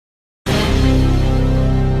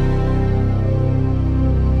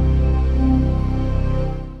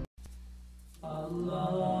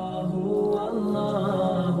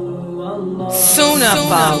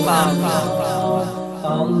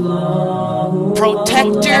Sunnahfollowers,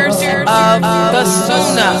 protectors of the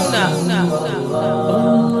Sunnah.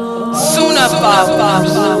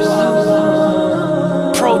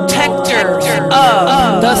 Sunnahfollowers, protectors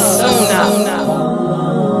of the Sunnah.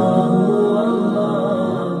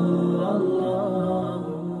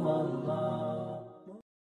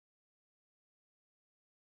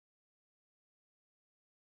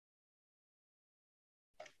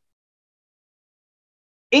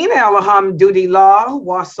 Ina alhamdulillah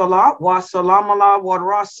wa salat wa salam ala wa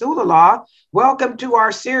rasulullah. Welcome to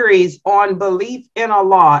our series on belief in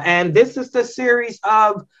Allah. And this is the series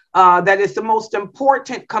of that is the most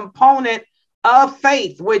important component of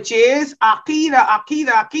faith, which is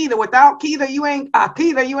aqidah. Without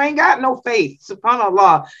aqidah, you ain't got no faith,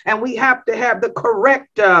 subhanallah. And we have to have the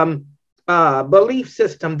correct belief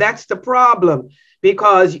system. That's the problem,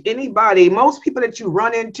 because most people that you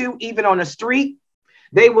run into, even on the street,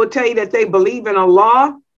 they will tell you that they believe in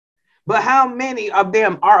Allah, but how many of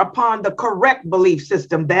them are upon the correct belief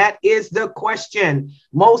system? That is the question.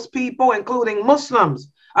 Most people, including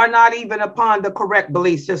Muslims, are not even upon the correct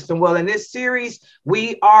belief system. Well, in this series,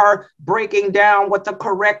 we are breaking down what the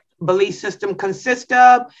correct belief system consists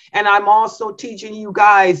of. And I'm also teaching you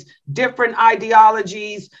guys different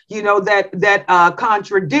ideologies, that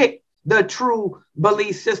contradict the true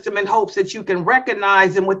belief system, in hopes that you can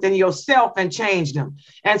recognize them within yourself and change them.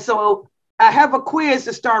 And so I have a quiz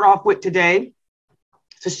to start off with today.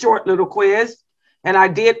 It's a short little quiz. And I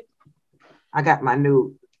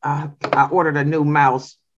ordered a new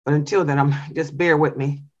mouse, but until then, just bear with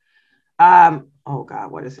me. Oh God,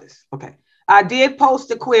 what is this? Okay. I did post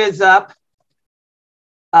the quiz up,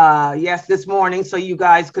 this morning, so you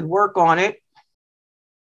guys could work on it.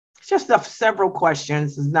 It's just several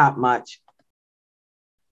questions. It's not much.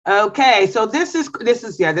 Okay, so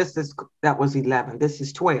that was 11. This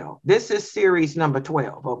is 12. This is series number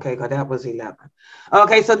 12. Okay, because that was 11.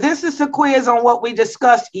 Okay, so this is the quiz on what we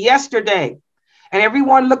discussed yesterday. And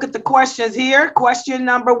everyone look at the questions here. Question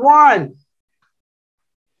number 1.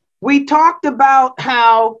 We talked about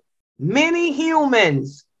how many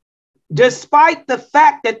humans, despite the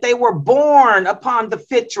fact that they were born upon the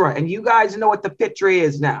fitra, and you guys know what the fitra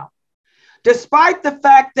is now. Despite the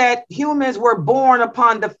fact that humans were born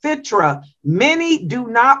upon the fitra, many do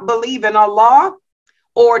not believe in Allah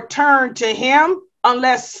or turn to Him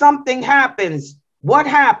unless something happens. What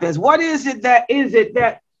happens? What is it that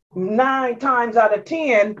 9 times out of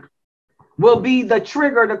 10 will be the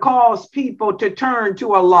trigger to cause people to turn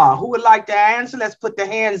to Allah? Who would like to answer? Let's put the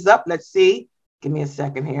hands up. Let's see. Give me a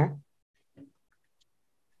second here.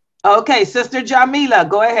 Okay, Sister Jamila,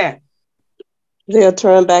 go ahead. They'll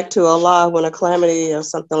turn back to Allah when a calamity or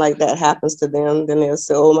something like that happens to them. Then they'll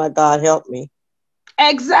say, oh my God, help me.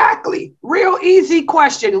 Exactly. Real easy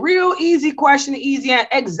question. Easy answer.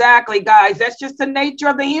 Exactly, guys. That's just the nature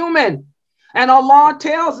of the human. And Allah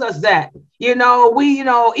tells us that,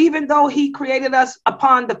 even though He created us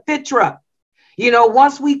upon the fitra,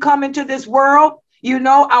 once we come into this world,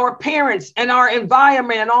 our parents and our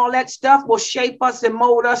environment and all that stuff will shape us and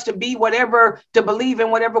mold us to believe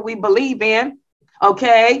in whatever we believe in.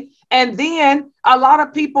 Okay. And then a lot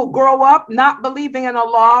of people grow up not believing in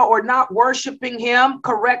Allah or not worshiping Him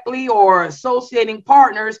correctly or associating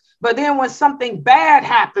partners. But then when something bad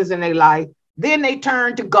happens in their life, then they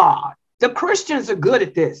turn to God. The Christians are good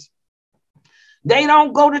at this. They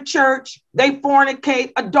don't go to church. They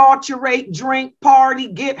fornicate, adulterate, drink, party,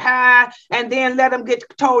 get high, and then let them get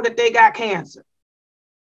told that they got cancer.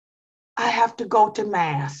 I have to go to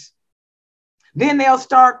mass. Then they'll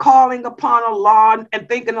start calling upon Allah and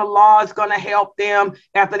thinking Allah is going to help them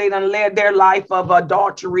after they done led their life of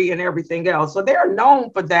adultery and everything else. So they're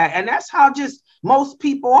known for that. And that's how just most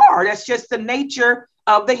people are. That's just the nature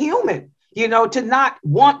of the human, to not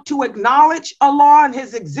want to acknowledge Allah and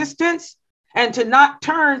His existence, and to not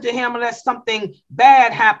turn to Him unless something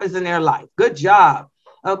bad happens in their life. Good job.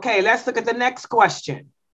 Okay, let's look at the next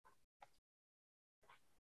question.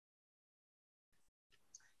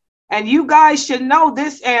 And you guys should know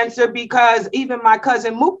this answer because even my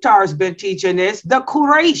cousin Mukhtar has been teaching this. The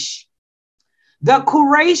Quraysh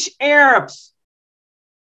Arabs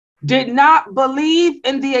did not believe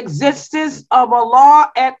in the existence of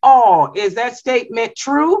Allah at all. Is that statement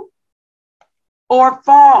true or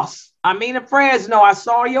false? Amina Fresno, I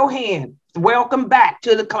saw your hand. Welcome back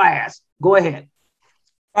to the class. Go ahead.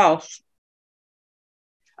 False.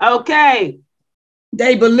 Okay.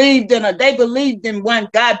 They believed in one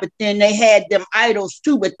God, but then they had them idols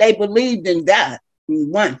too, but they believed in God,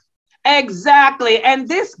 one. Exactly. And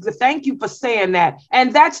thank you for saying that.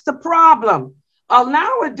 And that's the problem.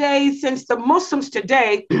 Nowadays, since the Muslims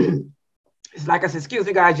today, it's like I said, excuse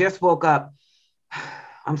me, guys, just woke up.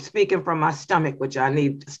 I'm speaking from my stomach, which I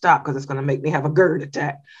need to stop because it's going to make me have a GERD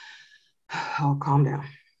attack. Oh, calm down.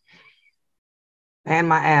 And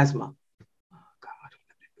my asthma. Oh, God,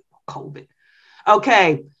 COVID.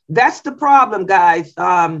 Okay, that's the problem, guys.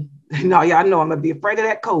 No, y'all know I'm going to be afraid of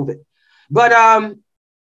that COVID. But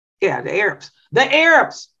yeah, the Arabs. The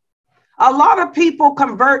Arabs. A lot of people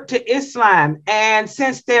convert to Islam, and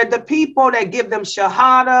since they're the people that give them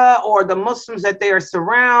Shahada, or the Muslims that they are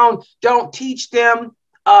surround don't teach them,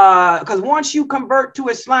 because once you convert to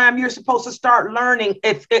Islam, you're supposed to start learning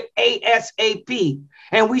it ASAP.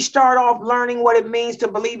 And we start off learning what it means to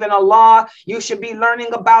believe in Allah. You should be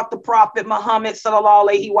learning about the Prophet Muhammad sallallahu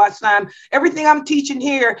alaihi wasallam. Everything I'm teaching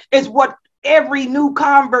here is what every new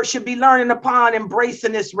convert should be learning upon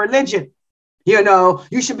embracing this religion. You know,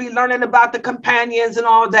 you should be learning about the companions and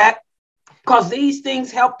all that, because these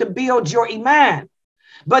things help to build your iman.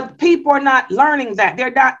 But people are not learning that.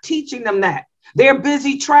 They're not teaching them that. They're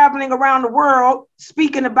busy traveling around the world,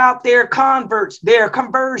 speaking about their converts, their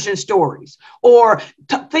conversion stories, or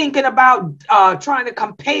thinking about trying to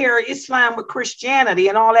compare Islam with Christianity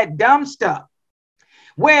and all that dumb stuff.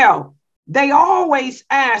 Well, they always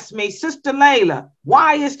ask me, Sister Layla,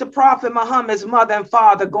 why is the Prophet Muhammad's mother and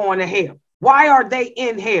father going to hell? Why are they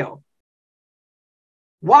in hell?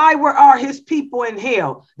 Why are his people in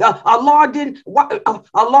hell?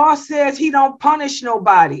 Allah says he don't punish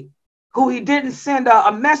nobody who he didn't send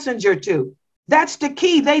a messenger to. That's the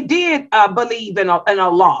key. They did believe in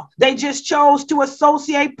Allah. They just chose to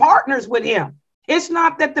associate partners with him. It's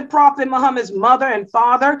not that the Prophet Muhammad's mother and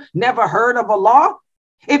father never heard of Allah.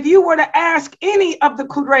 If you were to ask any of the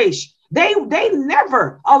Quraysh, they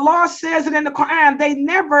never, Allah says it in the Quran, they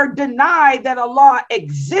never denied that Allah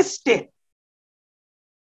existed.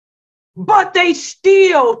 But they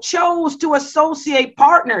still chose to associate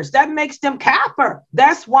partners. That makes them kafir.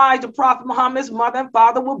 That's why the Prophet Muhammad's mother and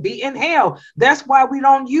father will be in hell. That's why we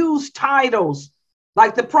don't use titles.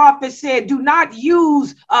 Like the Prophet said, do not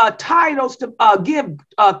use titles to give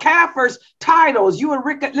kafirs titles. You would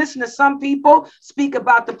listen to some people speak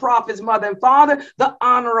about the Prophet's mother and father, the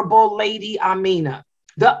Honorable Lady Amina,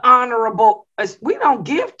 the Honorable. We don't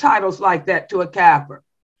give titles like that to a kafir.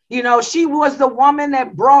 You know, she was the woman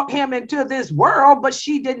that brought him into this world, but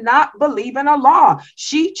she did not believe in Allah.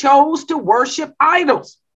 She chose to worship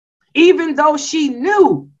idols, even though she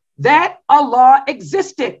knew that Allah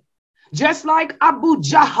existed. Just like Abu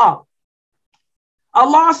Jahl.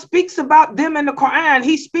 Allah speaks about them in the Quran.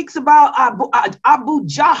 He speaks about Abu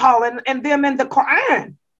Jahl and them in the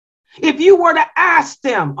Quran. If you were to ask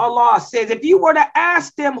them, Allah says, if you were to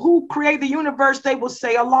ask them who created the universe, they will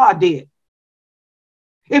say Allah did.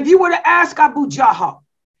 If you were to ask Abu Jahl,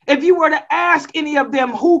 if you were to ask any of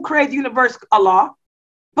them who created the universe, Allah,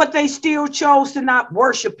 but they still chose to not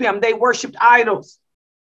worship him. They worshiped idols.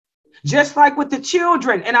 Just like with the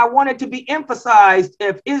children, and I wanted to be emphasized,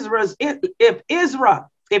 if you're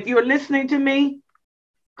listening to me,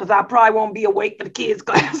 because I probably won't be awake for the kids'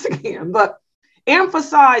 class again, but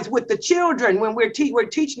emphasize with the children, when we're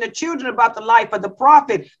teaching the children about the life of the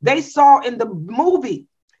prophet, they saw in the movie,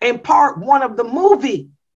 in part one of the movie,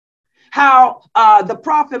 how the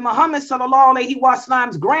Prophet Muhammad sallallahu alaihi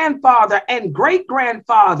wasallam's grandfather and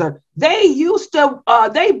great-grandfather, they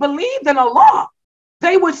believed in Allah.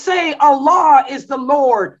 They would say Allah is the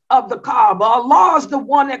Lord of the Kaaba. Allah is the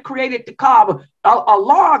one that created the Kaaba.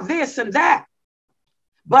 Allah this and that.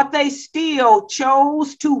 But they still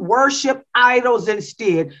chose to worship idols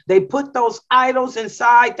instead. They put those idols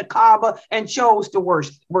inside the Kaaba and chose to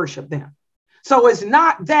worship them. So it's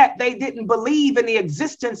not that they didn't believe in the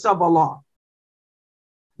existence of Allah.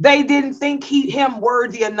 They didn't think him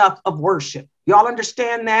worthy enough of worship. Y'all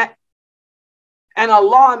understand that? And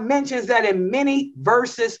Allah mentions that in many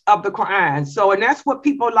verses of the Quran. So, and that's what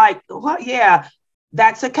people like, well, yeah,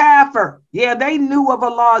 that's a kafir. Yeah, they knew of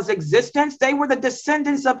Allah's existence. They were the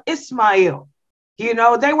descendants of Ismail. You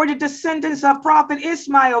know, they were the descendants of Prophet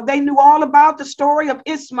Ismail. They knew all about the story of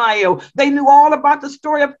Ismail. They knew all about the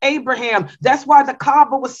story of Abraham. That's why the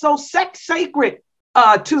Kaaba was so sacred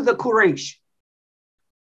to the Quraysh.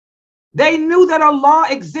 They knew that Allah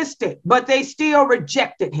existed, but they still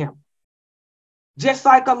rejected him. Just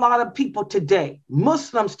like a lot of people today,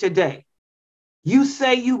 Muslims today, you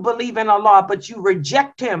say you believe in Allah, but you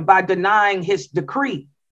reject him by denying his decree.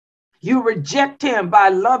 You reject him by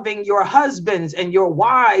loving your husbands and your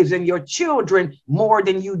wives and your children more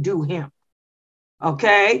than you do him.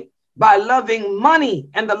 Okay? By loving money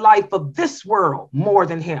and the life of this world more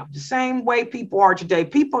than him. The same way people are today.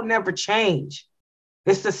 People never change.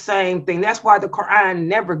 It's the same thing. That's why the Quran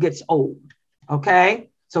never gets old. Okay.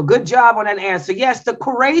 So good job on that answer. Yes, the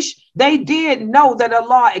Quraysh, they did know that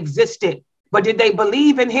Allah existed, but did they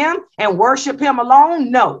believe in him and worship him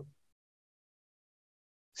alone? No.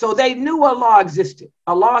 So they knew Allah existed.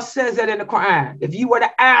 Allah says that in the Quran. If you were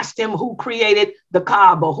to ask them who created the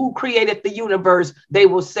Kaaba, who created the universe, they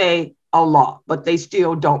will say Allah, but they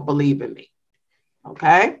still don't believe in me.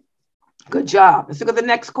 Okay. Good job. Let's look at the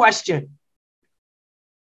next question.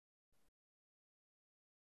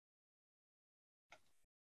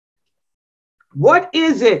 What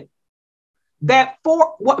is it that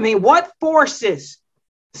what forces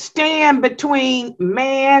stand between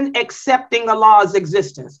man accepting Allah's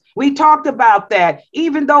existence? We talked about that.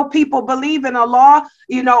 Even though people believe in Allah,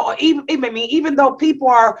 you know, even though people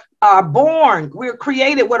are born, we're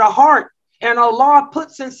created with a heart, and Allah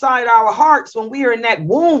puts inside our hearts when we are in that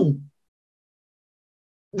womb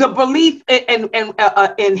the belief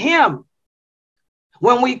in him.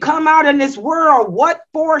 When we come out in this world, what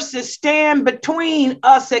forces stand between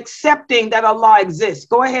us accepting that Allah exists?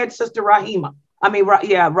 Go ahead, Sister Rahima.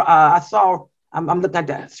 I saw, I'm looking at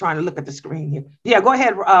that, trying to look at the screen here. Yeah, go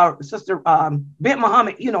ahead, Sister Bint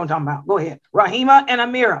Muhammad. You know what I'm talking about. Go ahead. Rahima and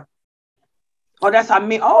Amira. Oh, that's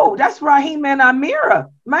Amira. Oh, that's Rahima and Amira.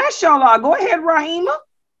 MashaAllah. Go ahead, Rahima.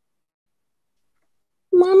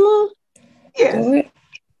 Mama. Yes.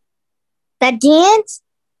 The dance?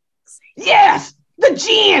 Yes. The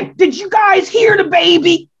jinn. Did you guys hear the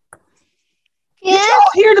baby? Yes. Did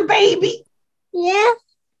y'all hear the baby? Yes.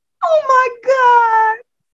 Oh my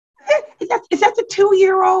God. Is that the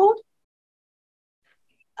 2-year-old?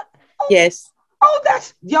 Yes. Oh,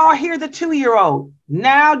 y'all hear the 2-year-old.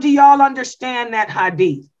 Now do y'all understand that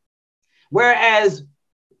hadith? Whereas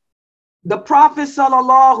the Prophet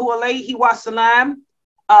sallallahu alaihi wasallam,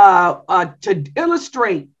 to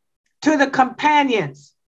illustrate to the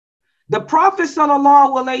companions, the Prophet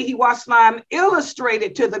sallallahu alaihi wasallam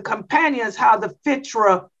illustrated to the companions how the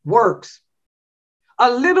fitra works.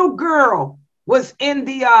 A little girl was in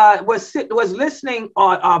the was listening.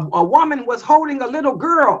 A woman was holding a little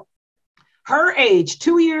girl, her age,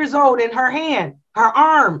 2 years old, in her hand, her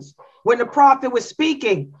arms, when the Prophet was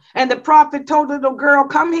speaking. And the Prophet told the little girl,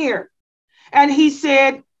 "Come here." And he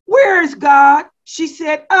said, "Where is God?" She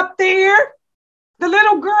said, "Up there." The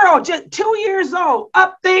little girl, just 2 years old,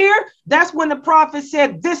 up there. That's when the Prophet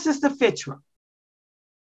said, "This is the fitra."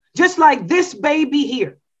 Just like this baby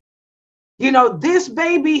here. You know, this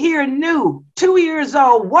baby here knew, 2 years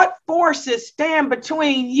old, what forces stand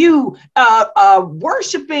between you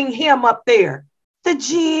worshiping him up there. The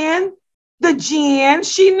jinn.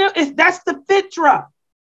 She knew that's the fitra.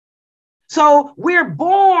 So we're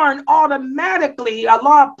born automatically.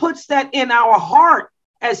 Allah puts that in our heart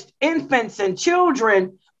as infants and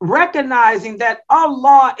children, recognizing that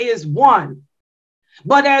Allah is one.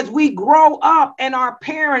 But as we grow up and our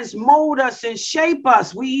parents mold us and shape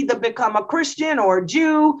us, we either become a Christian or a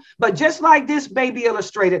Jew. But just like this baby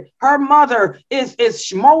illustrated, her mother is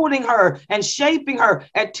molding her and shaping her.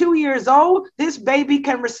 At 2 years old, this baby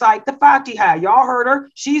can recite the Fatiha. Y'all heard her.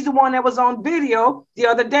 She's the one that was on video the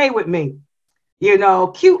other day with me. You know,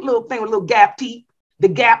 cute little thing with little gap teeth. The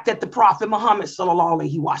gap that the Prophet Muhammad sallallahu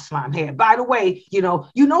alaihi wasallam had. By the way, you know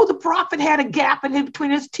the Prophet had a gap in between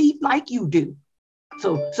his teeth like you do.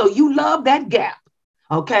 So you love that gap,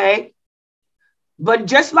 okay? But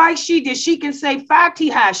just like she did, she can say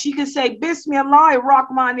Fatiha, she can say Bismillahir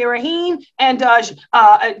Rahmanir Rahim, and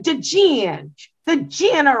the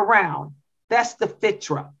jinn around. That's the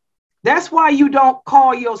fitra. That's why you don't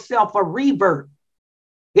call yourself a revert.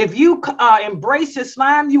 If you embrace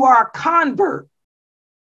Islam, you are a convert.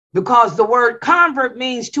 Because the word convert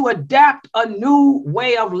means to adapt a new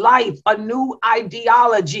way of life, a new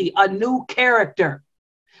ideology, a new character.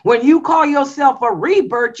 When you call yourself a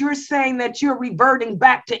revert, you're saying that you're reverting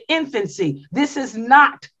back to infancy. This is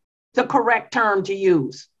not the correct term to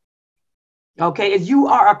use. Okay, if you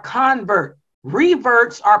are a convert,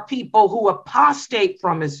 reverts are people who apostate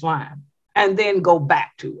from Islam and then go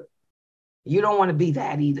back to it. You don't want to be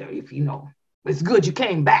that either, if you know. It's good you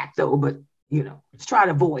came back though, but you know, let's try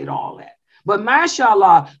to avoid all that. But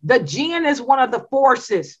mashallah, the jinn is one of the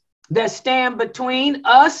forces that stand between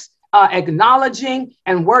us acknowledging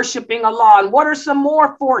and worshiping Allah. And what are some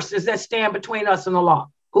more forces that stand between us and Allah?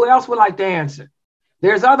 Who else would like to answer?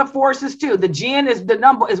 There's other forces too. The jinn is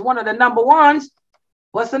one of the number ones.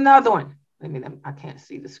 What's another one? I can't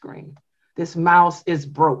see the screen. This mouse is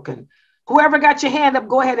broken. Whoever got your hand up,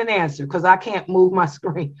 go ahead and answer because I can't move my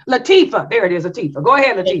screen. Latifa, there it is, Latifa. Go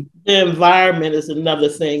ahead, Latifa. The environment is another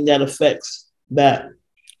thing that affects that.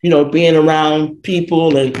 You know, being around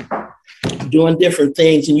people and doing different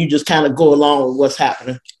things, and you just kind of go along with what's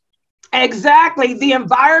happening. Exactly. The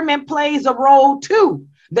environment plays a role too.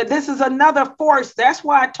 That this is another force. That's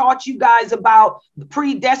why I taught you guys about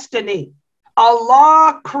predestiny.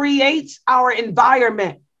 Allah creates our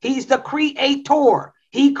environment. He's the creator.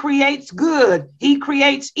 He creates good. He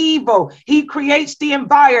creates evil. He creates the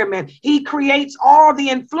environment. He creates all the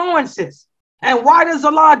influences. And why does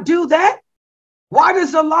Allah do that? Why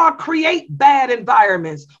does Allah create bad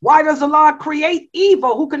environments? Why does Allah create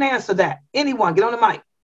evil? Who can answer that? Anyone, get on the mic.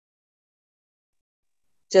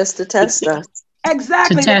 Just to test us.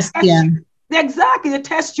 Exactly. To test, yeah. Exactly, to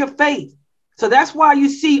test your faith. So that's why you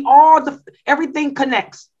see everything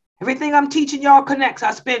connects. Everything I'm teaching y'all connects.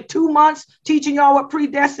 I spent 2 months teaching y'all what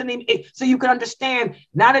predestiny is, so you can understand.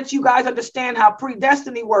 Now that you guys understand how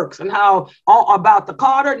predestiny works and how all about the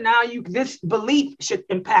Carter, now this belief should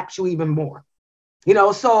impact you even more.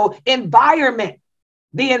 So environment.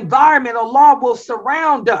 The environment, Allah will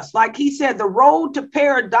surround us. Like he said, the road to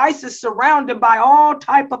paradise is surrounded by all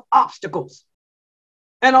type of obstacles.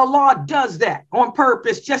 And Allah does that on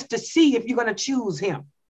purpose just to see if you're going to choose him.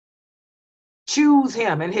 Choose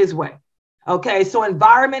him in his way. Okay, so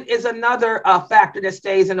environment is another factor that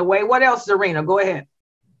stays in the way. What else, Zarina? Go ahead.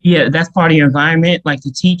 Yeah, that's part of your environment, like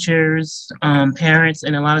the teachers, parents,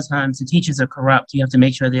 and a lot of times the teachers are corrupt. You have to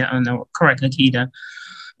make sure they're on the correct Akida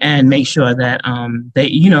and make sure that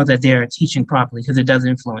that they're teaching properly, because it does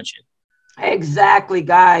influence you. Exactly,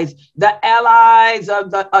 guys. The allies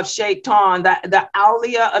of Shaitan, the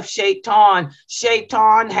awliya of Shaitan.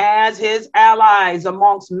 Shaitan has his allies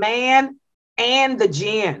amongst man and the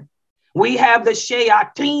jinn. We have the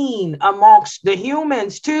shayateen amongst the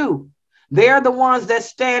humans too. They're the ones that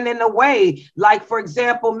stand in the way. Like, for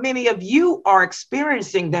example, many of you are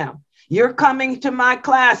experiencing them. You're coming to my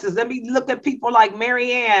classes. Let me look at people like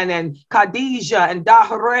Marianne and Khadijah and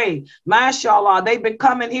Dahre. MashaAllah, they've been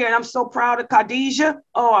coming here, and I'm so proud of Khadijah.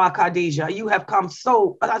 Oh, Khadijah, you have come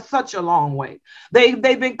such a long way. They've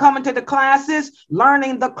been coming to the classes,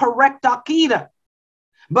 learning the correct Aqidah.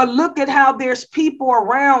 But look at how there's people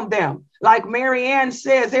around them. Like Marianne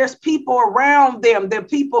says, there's people around them.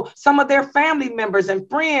 Some of their family members and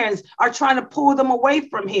friends are trying to pull them away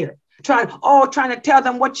from here. Trying to tell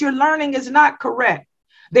them what you're learning is not correct.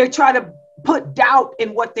 They're trying to put doubt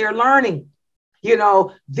in what they're learning.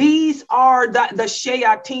 These are the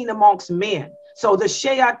shayateen amongst men. So the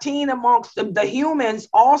shayateen amongst the humans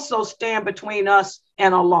also stand between us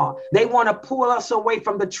and Allah. They want to pull us away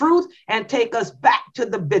from the truth and take us back to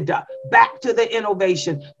the bid'ah, back to the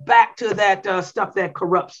innovation, back to that stuff that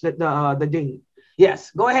corrupts the deen. Yes,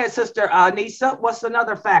 go ahead, Sister Nisa. What's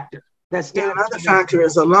another factor? Another factor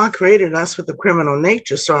is Allah created us with a criminal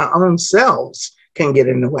nature, so our own selves can get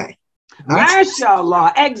in the way.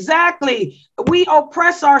 MashaAllah, exactly. We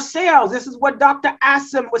oppress ourselves. This is what Dr.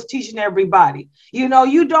 Asim was teaching everybody. You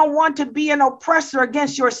don't want to be an oppressor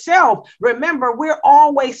against yourself. Remember, we're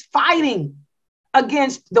always fighting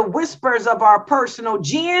against the whispers of our personal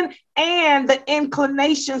jinn and the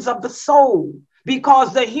inclinations of the soul,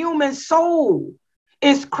 because the human soul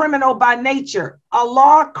is criminal by nature.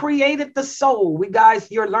 Allah created the soul.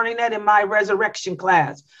 You're learning that in my resurrection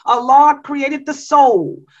class. Allah created the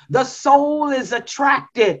soul. The soul is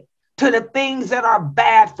attracted to the things that are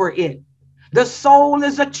bad for it. The soul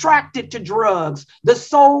is attracted to drugs. The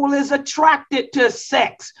soul is attracted to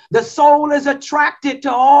sex. The soul is attracted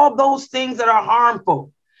to all those things that are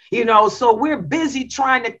harmful. So we're busy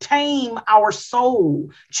trying to tame our soul,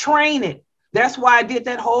 train it. That's why I did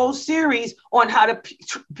that whole series on how to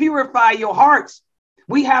purify your hearts.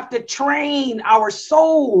 We have to train our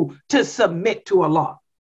soul to submit to Allah.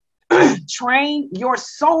 Train your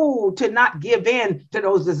soul to not give in to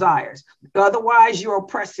those desires. Otherwise, you're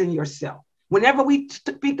oppressing yourself. Whenever we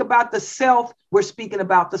speak about the self, we're speaking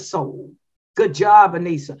about the soul. Good job,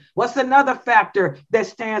 Anissa. What's another factor that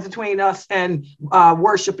stands between us and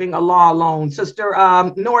worshiping Allah alone? Sister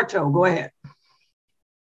Norto, go ahead.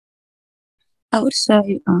 I would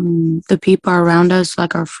say the people around us,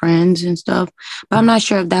 like our friends and stuff, but I'm not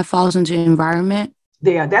sure if that falls into environment.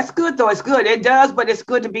 Yeah, that's good though. It's good. It does, but it's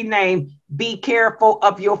good to be named. Be careful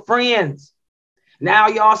of your friends. Now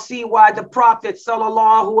y'all see why the Prophet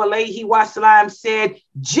sallallahu alaihi wasallam said,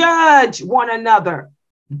 judge one another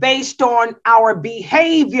based on our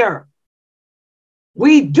behavior.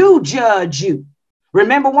 We do judge you.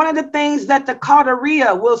 Remember, one of the things that the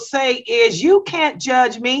Qadariya will say is, you can't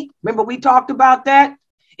judge me. Remember, we talked about that.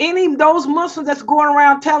 Any of those Muslims that's going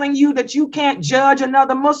around telling you that you can't judge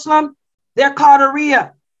another Muslim, they're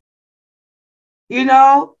Qadariya.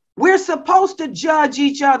 We're supposed to judge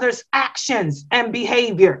each other's actions and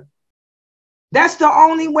behavior. That's the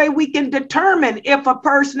only way we can determine if a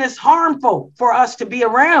person is harmful for us to be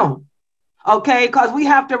around. Okay, because we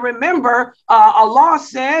have to remember, Allah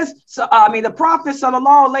says, the Prophet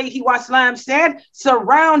sallallahu alaihi wasallam said,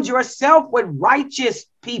 surround yourself with righteous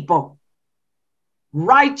people.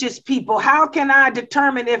 Righteous people. How can I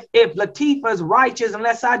determine if Latifah is righteous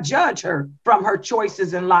unless I judge her from her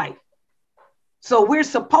choices in life? So we're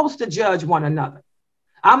supposed to judge one another.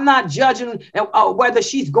 I'm not judging whether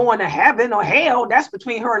she's going to heaven or hell. That's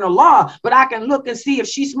between her and Allah. But I can look and see if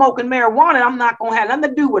she's smoking marijuana. I'm not going to have nothing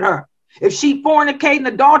to do with her. If she fornicating,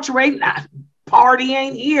 adulterating, party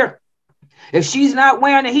ain't here. If she's not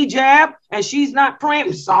wearing a hijab and she's not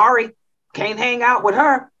praying, sorry, can't hang out with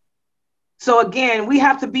her. So again, we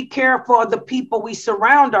have to be careful of the people we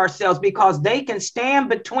surround ourselves, because they can stand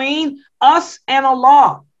between us and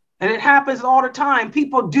Allah. And it happens all the time.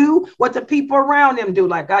 People do what the people around them do.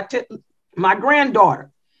 Like my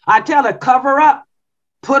granddaughter, I tell her, cover up,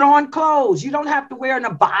 put on clothes. You don't have to wear an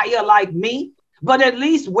abaya like me, but at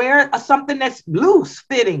least wear something that's loose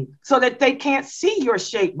fitting so that they can't see your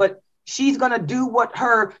shape. But she's going to do what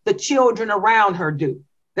the children around her do.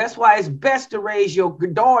 That's why it's best to raise your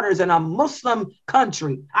daughters in a Muslim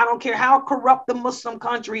country. I don't care how corrupt the Muslim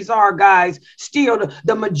countries are, guys. Still,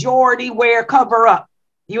 the majority wear cover up.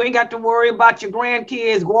 You ain't got to worry about your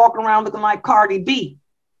grandkids walking around looking like Cardi B,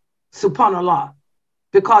 subhanAllah,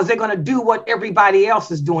 because they're going to do what everybody else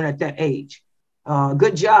is doing at that age.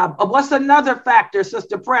 Good job. What's another factor,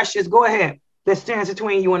 Sister Precious? Go ahead. That stands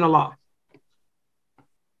between you and Allah.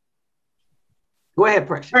 Go ahead,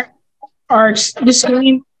 Precious. Our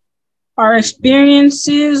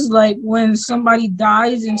experiences, like when somebody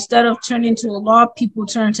dies, instead of turning to Allah, people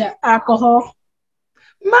turn to alcohol.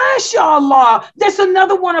 MashaAllah. That's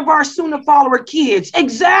another one of our Sunnah follower kids.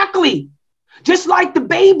 Exactly. Just like the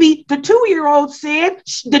baby, the 2-year-old said,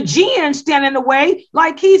 the jinn stand in the way.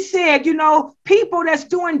 Like he said, people that's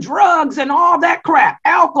doing drugs and all that crap,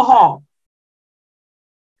 alcohol.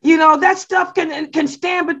 That stuff can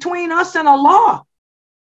stand between us and Allah.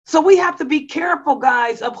 So we have to be careful,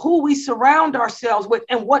 guys, of who we surround ourselves with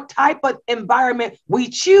and what type of environment we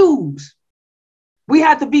choose. We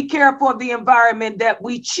have to be careful of the environment that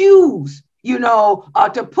we choose,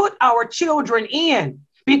 to put our children in.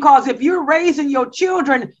 Because if you're raising your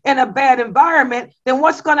children in a bad environment, then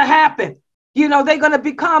what's going to happen? They're going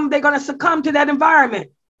to succumb to that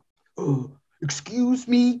environment. Excuse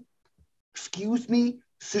me,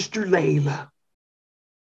 Sister Layla.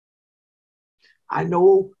 I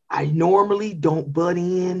know I normally don't butt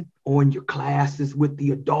in on your classes with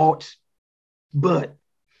the adults, but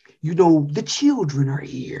the children are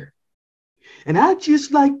here. And I'd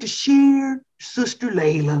just like to share, Sister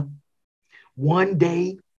Layla. One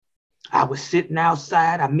day, I was sitting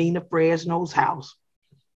outside Amina Fresno's house.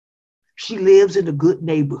 She lives in a good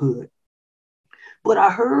neighborhood. But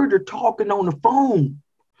I heard her talking on the phone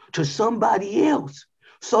to somebody else.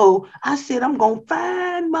 So I said, I'm going to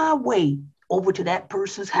find my way over to that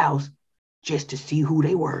person's house just to see who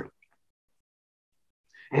they were.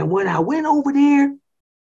 And when I went over there,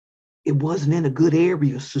 it wasn't in a good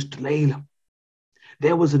area, Sister Layla.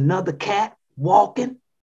 There was another cat walking,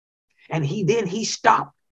 and he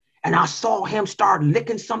stopped, and I saw him start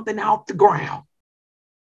licking something out the ground.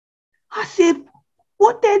 I said,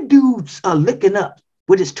 what that dude's licking up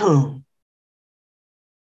with his tongue?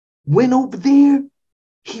 Went over there,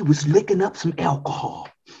 he was licking up some alcohol.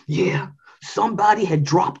 Yeah, somebody had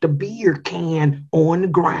dropped a beer can on the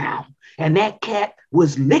ground, and that cat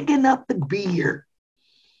was licking up the beer.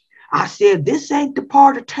 I said, this ain't the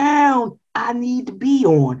part of town I need to be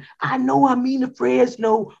on. I know Amina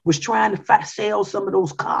Fresno was trying to sell some of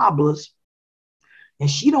those cobblers, and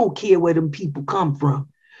she don't care where them people come from.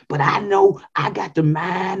 But I know I got to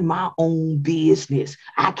mind my own business.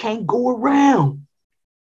 I can't go around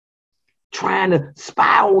trying to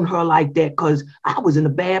spy on her like that, because I was in a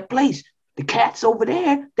bad place. The cats over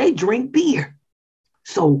there, they drink beer.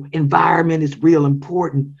 So environment is real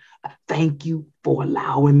important. Thank you for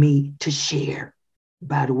allowing me to share.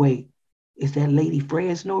 By the way, is that Lady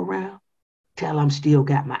Fresno around? Tell her I'm still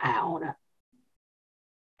got my eye on her.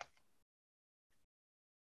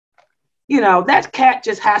 That cat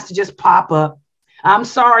just has to just pop up. I'm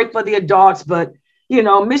sorry for the adults, but,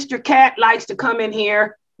 Mr. Cat likes to come in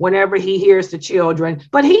here whenever he hears the children.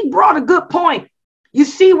 But he brought a good point. You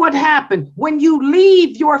see what happened when you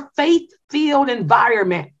leave your faith-filled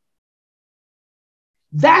environment.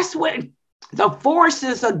 That's when the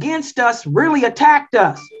forces against us really attacked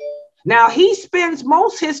us. Now, he spends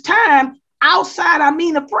most of his time outside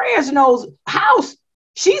Amina Fresno's house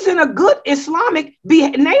She's in a good Islamic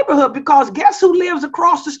neighborhood because guess who lives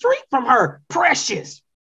across the street from her? Precious.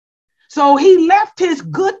 So he left his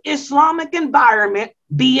good Islamic environment,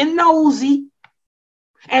 being nosy,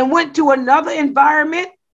 and went to another environment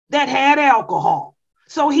that had alcohol.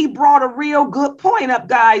 So he brought a real good point up,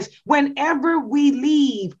 guys. Whenever we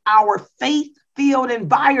leave our faith-filled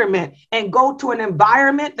environment and go to an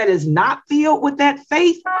environment that is not filled with that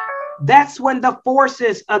faith, that's when the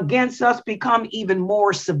forces against us become even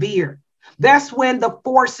more severe. That's when the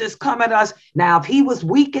forces come at us. Now, if he was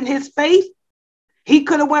weak in his faith, he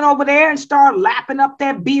could have went over there and started lapping up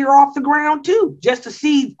that beer off the ground too, just to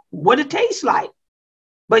see what it tastes like.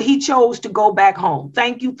 But he chose to go back home.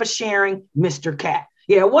 Thank you for sharing, Mr. Cat.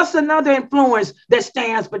 Yeah, what's another influence that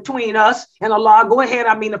stands between us and Allah? Go ahead,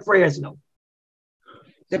 Amina Fresno.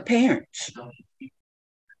 The parents.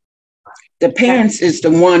 The parents is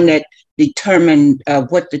the one that determined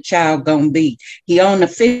what the child gonna be. He on the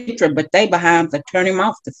fitra, but they behind to turn him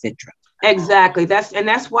off the fitra. Exactly.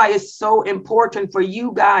 That's why it's so important for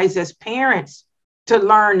you guys as parents to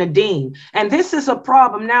learn the deen. And this is a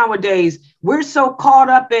problem nowadays. We're so caught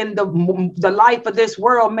up in the life of this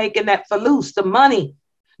world, making that falus, the money.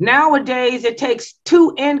 Nowadays, it takes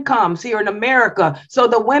two incomes here in America. So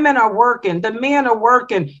the women are working, the men are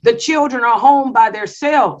working, the children are home by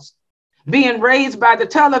themselves, being raised by the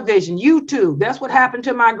television, YouTube. That's what happened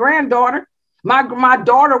to my granddaughter. My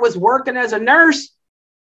daughter was working as a nurse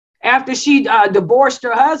after she divorced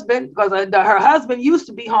her husband, because her husband used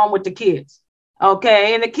to be home with the kids.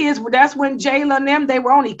 Okay, and the kids, that's when Jayla and them, they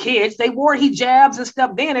were only kids. They wore hijabs and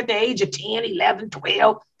stuff then at the age of 10, 11,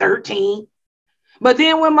 12, 13. But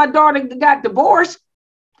then when my daughter got divorced,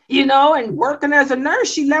 and working as a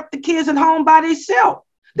nurse, she left the kids at home by themselves.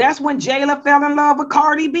 That's when Jayla fell in love with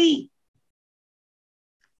Cardi B.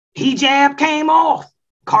 Hijab came off.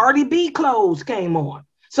 Cardi B clothes came on.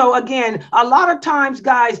 So again, a lot of times,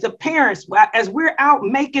 guys, the parents, as we're out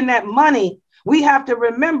making that money, we have to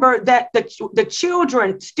remember that the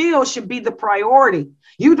children still should be the priority.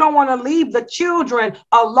 You don't want to leave the children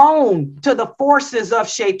alone to the forces of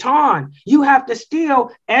Shaitan. You have to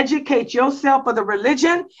still educate yourself of the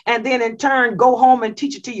religion and then in turn go home and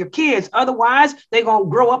teach it to your kids. Otherwise, they're going to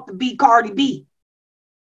grow up to be Cardi B.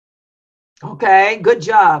 Okay, good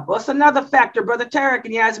job. What's another factor, Brother Tarek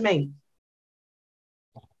and Yasmin?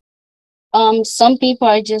 Some people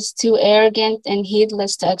are just too arrogant and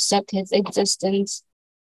heedless to accept his existence.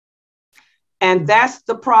 And that's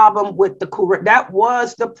the problem with the Quraysh. That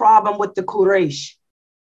was the problem with the Quraysh.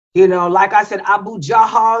 Like I said, Abu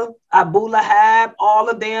Jahal, Abu Lahab, all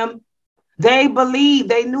of them, they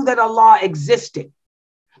knew that Allah existed,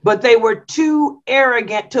 but they were too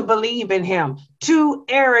arrogant to believe in him, too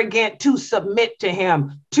arrogant to submit to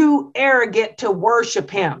him, too arrogant to worship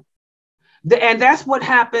him. And that's what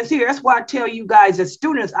happens here. That's why I tell you guys as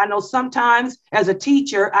students, I know sometimes as a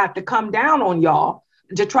teacher, I have to come down on y'all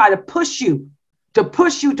to try to push you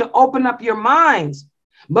to open up your minds.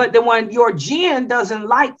 But then when your jinn doesn't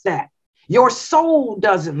like that, your soul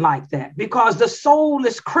doesn't like that, because the soul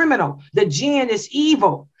is criminal. The jinn is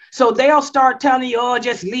evil. So they'll start telling you, oh,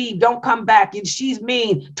 just leave, don't come back. She's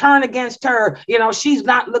mean, turn against her. She's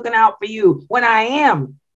not looking out for you when I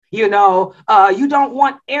am. You don't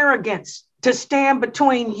want arrogance to stand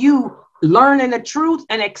between you learning the truth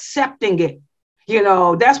and accepting it.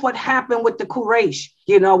 That's what happened with the Quraysh,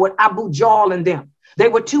 with Abu Jahl and them. They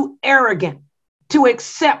were too arrogant to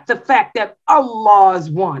accept the fact that Allah is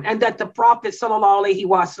one and that the Prophet sallallahu alaihi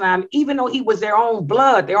wasallam, even though he was their own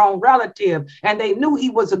blood, their own relative, and they knew he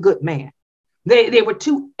was a good man, they were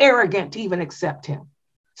too arrogant to even accept him.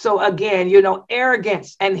 So again,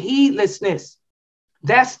 arrogance and heedlessness,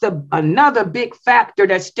 that's another big factor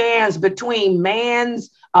that stands between man's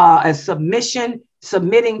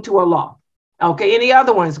submitting to Allah. Okay, any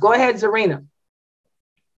other ones? Go ahead, Zarina.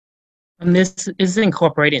 This is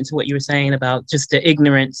incorporated into what you were saying about just the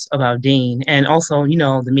ignorance of our deen, and also,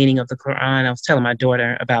 the meaning of the Quran. I was telling my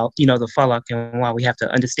daughter about, the falak and why we have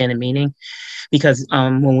to understand the meaning, because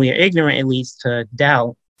when we are ignorant, it leads to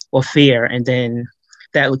doubt or fear, and then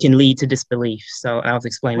that can lead to disbelief. So I was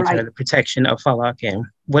explaining to her the protection of falak and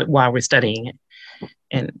why we're studying it.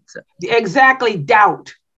 And exactly,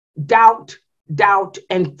 doubt,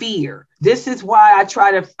 and fear. This is why I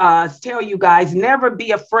try to tell you guys, never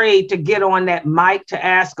be afraid to get on that mic to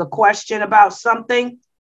ask a question about something,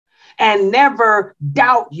 and never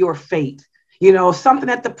doubt your faith. Something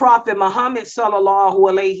that the Prophet Muhammad sallallahu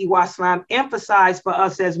alaihi wasallam emphasized for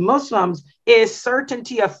us as Muslims is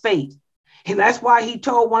certainty of faith. And that's why he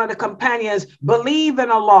told one of the companions, believe in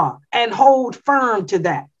Allah and hold firm to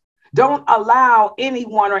that. Don't allow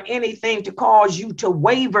anyone or anything to cause you to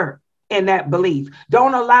waver in that belief.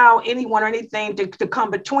 Don't allow anyone or anything to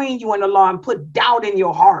come between you and the law and put doubt in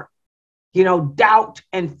your heart. You know, doubt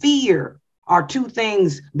and fear are two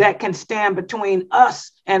things that can stand between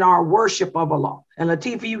us and our worship of Allah. And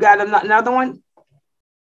Latifah, you got another one?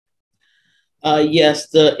 Yes,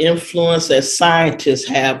 the influence that scientists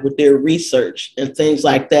have with their research and things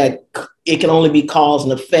like that, it can only be cause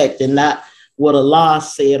and effect, and not what Allah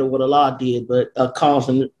said or what Allah did, but a cause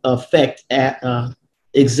and effect at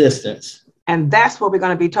existence. And that's what we're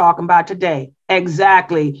going to be talking about today.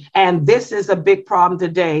 Exactly. And this is a big problem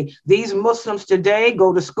today. These Muslims today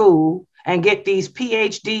go to school and get these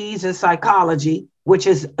PhDs in psychology, which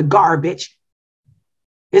is garbage.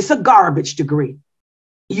 It's a garbage degree.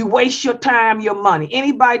 You waste your time, your money.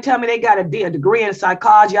 Anybody tell me they got a degree in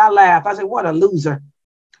psychology, I laugh. I say, what a loser.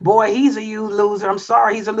 Boy, he's a loser. I'm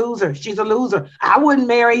sorry, he's a loser. She's a loser. I wouldn't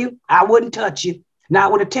marry you. I wouldn't touch you.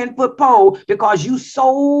 Not with a 10-foot pole, because you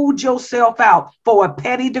sold yourself out for a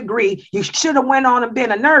petty degree. You should have went on and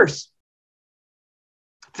been a nurse,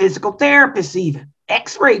 physical therapist, even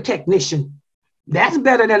x-ray technician. That's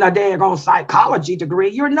better than a daggone psychology degree.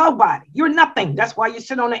 You're nobody. You're nothing. That's why you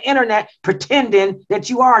sit on the internet pretending that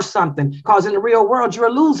you are something, because in the real world, you're a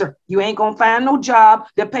loser. You ain't going to find no job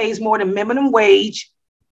that pays more than minimum wage.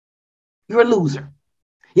 You're a loser.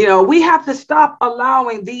 You know, we have to stop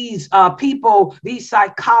allowing these people, these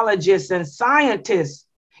psychologists and scientists,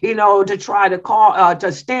 you know, to try to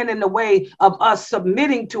to stand in the way of us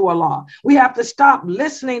submitting to Allah. We have to stop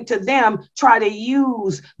listening to them try to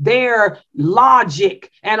use their logic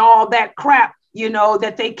and all that crap, you know,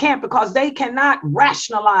 that they can't, because they cannot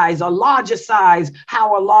rationalize or logicize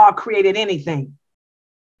how Allah created anything.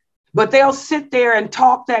 But they'll sit there and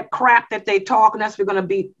talk that crap that they talk. And that's we're going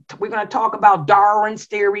to talk about Darwin's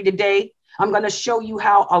theory today. I'm going to show you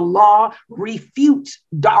how Allah refutes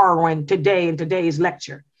Darwin today in today's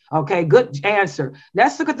lecture. Okay, good answer.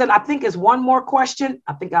 Let's look at that. I think it's one more question.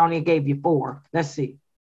 I think I only gave you 4. Let's see.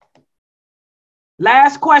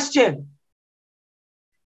 Last question.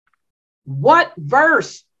 What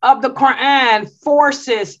verse of the Quran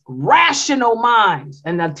forces rational minds?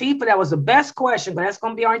 And Latifah, that was the best question, but that's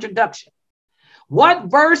going to be our introduction. What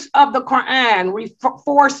verse of the Quran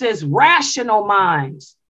forces rational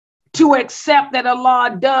minds to accept that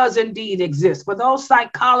Allah does indeed exist? For those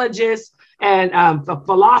psychologists and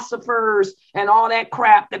philosophers and all that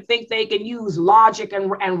crap that think they can use logic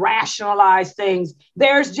and rationalize things,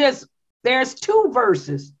 there's 2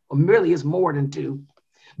 verses, or really it's more than 2.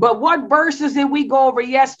 But what verses did we go over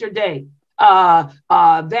yesterday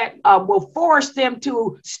that will force them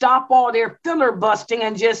to stop all their filibustering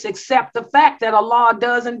and just accept the fact that Allah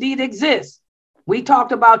does indeed exist? We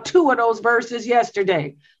talked about 2 of those verses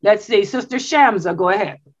yesterday. Let's see, Sister Shamsa, go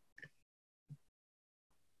ahead.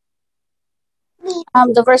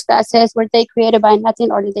 The verse that says, were they created by nothing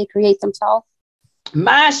or did they create themselves?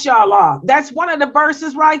 MashaAllah. That's one of the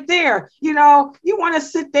verses right there. You know, you want to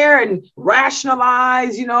sit there and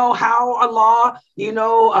rationalize, you know, how Allah, you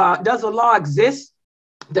know, does Allah exist?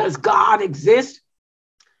 Does God exist?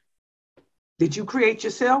 Did you create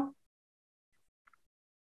yourself?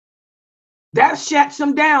 That shuts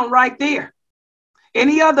them down right there.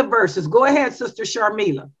 Any other verses? Go ahead, Sister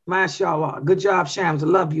Sharmila. MashaAllah. Good job, Shams. I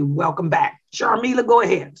love you. Welcome back. Sharmila, go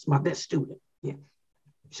ahead. It's my best student. Yeah.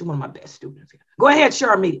 She's one of my best students. Go ahead,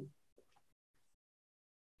 Sharmila.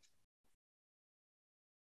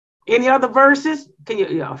 Any other verses? Can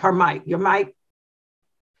you, her mic, your mic?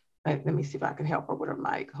 Let me see if I can help her with her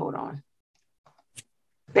mic. Hold on.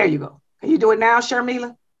 There you go. Can you do it now,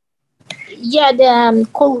 Sharmila? Yeah, the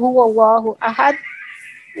Qul huwa Allahu ahad.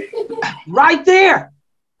 Right there.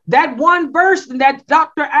 That one verse, and that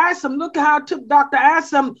Dr. Assam, look how it took Dr.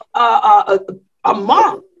 Assam a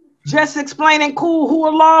month just explaining Qul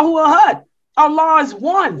huwa Allahu ahad. Allah is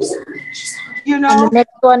one. You know. And the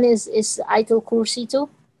next one is Ayatul Kursi too.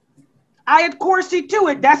 Ayat Kursi to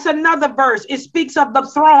it. That's another verse. It speaks of the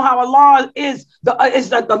throne, how Allah is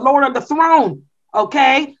the Lord of the throne.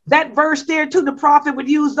 Okay, that verse there too. The prophet would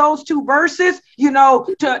use those 2 verses, you know,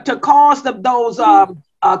 to cause those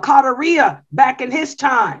Qadariya back in his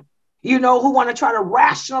time, you know, who want to try to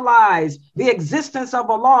rationalize the existence of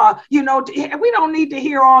Allah. You know, we don't need to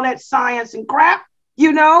hear all that science and crap.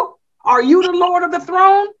 You know, are you the Lord of the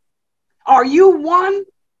throne? Are you one?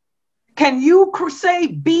 Can you say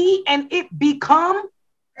be and it become?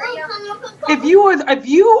 If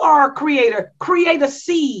you are a creator, create a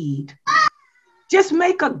seed. Just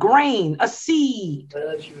make a grain, a seed.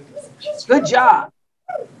 Good job.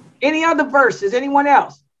 Any other verses? Anyone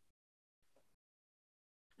else?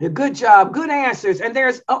 Good job. Good answers. And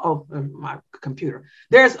there's, my computer.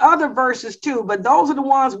 There's other verses too, but those are the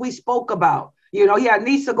ones we spoke about. You know, yeah,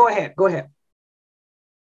 Nisa, go ahead. Go ahead.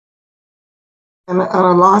 And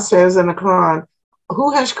Allah says in the Quran,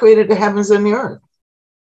 who has created the heavens and the earth?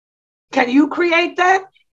 Can you create that?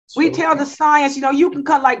 We tell the science, you know, you can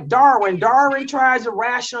cut like Darwin. Darwin tries to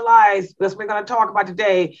rationalize, that's what we're going to talk about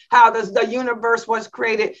today, how the universe was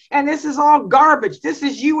created. And this is all garbage. This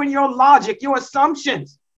is you and your logic, your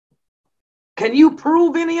assumptions. Can you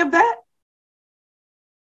prove any of that?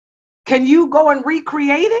 Can you go and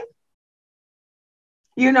recreate it?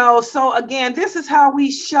 You know, so again, this is how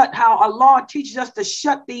how Allah teaches us to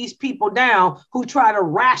shut these people down who try to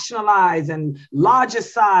rationalize and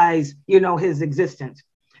logicize, you know, his existence.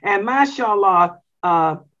 And mashallah,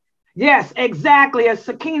 yes, exactly. As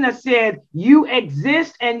Sakina said, you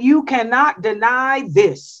exist and you cannot deny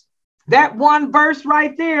this. That one verse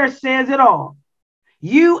right there says it all.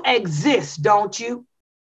 You exist, don't you?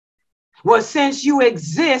 Well, since you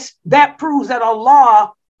exist, that proves that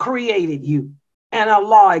Allah created you and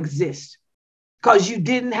Allah exists because you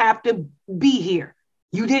didn't have to be here.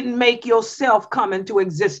 You didn't make yourself come into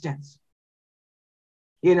existence.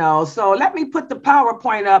 You know, so let me put the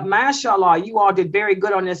PowerPoint up. Mashallah, you all did very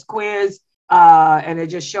good on this quiz. And it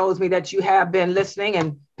just shows me that you have been listening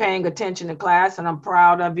and paying attention to class, and I'm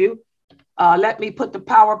proud of you. Let me put the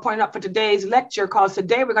PowerPoint up for today's lecture, because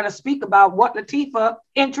today we're going to speak about what Latifa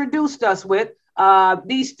introduced us with,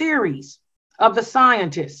 these theories of the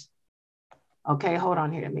scientists. Okay, hold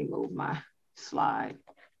on here. Let me move my slide.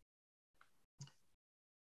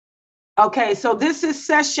 Okay, so this is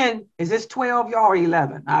session, is this 12, y'all, or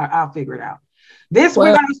 11? I'll figure it out. This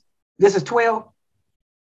is 12.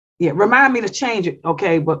 Yeah, remind me to change it,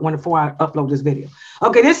 okay, but before I upload this video.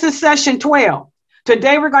 Okay, this is session 12.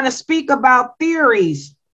 Today we're going to speak about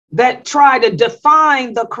theories that try to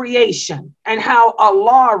define the creation and how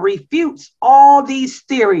Allah refutes all these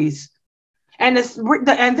theories. And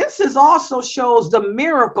this is also shows the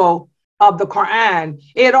miracle of the Quran.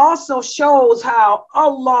 It also shows how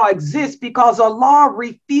Allah exists because Allah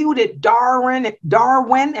refuted Darwin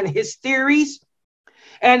and his theories.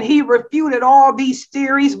 And he refuted all these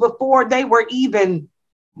theories before they were even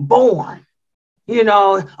born. You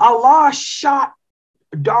know, Allah shot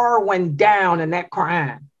Darwin down in that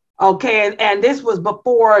Quran. Okay, and this was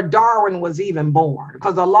before Darwin was even born,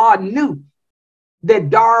 because Allah knew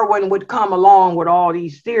that Darwin would come along with all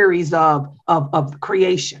these theories of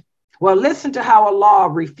creation. Well, listen to how Allah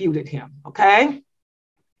refuted him, okay?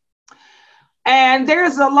 And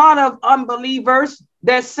there's a lot of unbelievers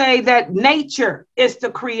that say that nature is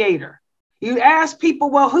the creator. You ask people,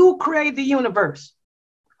 well, who created the universe?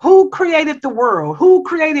 Who created the world? Who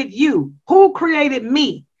created you? Who created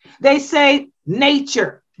me? They say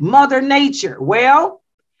nature, Mother Nature. Well,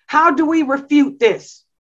 how do we refute this?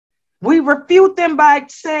 We refute them by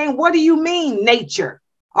saying, what do you mean nature?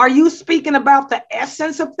 Are you speaking about the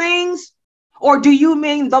essence of things? Or do you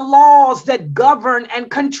mean the laws that govern and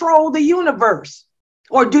control the universe?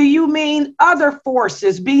 Or do you mean other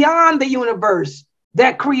forces beyond the universe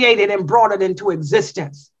that created and brought it into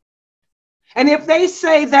existence? And if they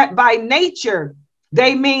say that by nature,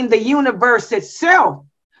 they mean the universe itself,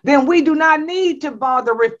 then we do not need to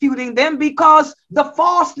bother refuting them, because the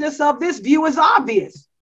falseness of this view is obvious.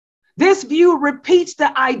 This view repeats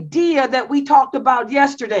the idea that we talked about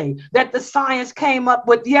yesterday, that the scientists came up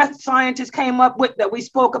with, that we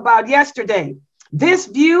spoke about yesterday. This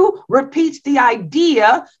view repeats the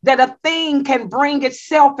idea that a thing can bring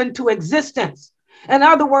itself into existence. In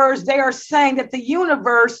other words, they are saying that the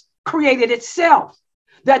universe created itself,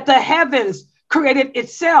 that the heavens created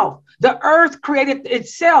itself, the earth created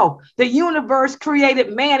itself, the universe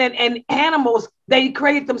created man and animals, they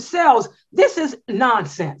created themselves. This is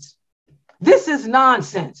nonsense. This is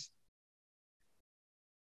nonsense.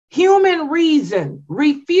 Human reason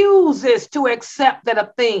refuses to accept that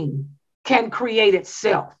a thing can create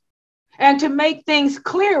itself. And to make things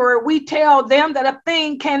clearer, we tell them that a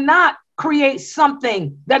thing cannot create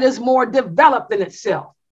something that is more developed than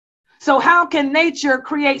itself. So how can nature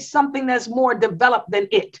create something that's more developed than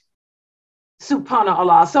it?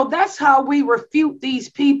 Subhanallah. So that's how we refute these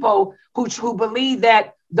people who believe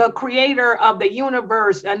that the creator of the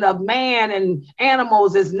universe and of man and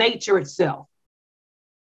animals is nature itself.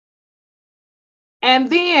 And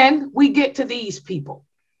then we get to these people.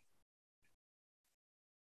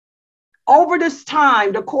 Over this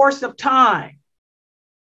time, the course of time,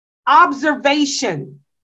 observation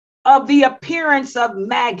of the appearance of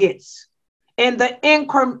maggots in the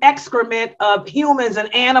excrement of humans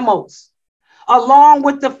and animals, along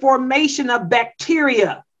with the formation of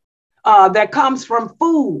bacteria that comes from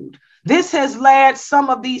food. This has led some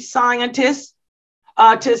of these scientists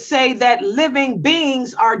to say that living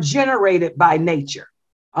beings are generated by nature.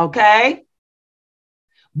 Okay.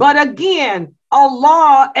 But again,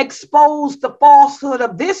 Allah exposed the falsehood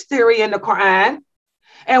of this theory in the Quran.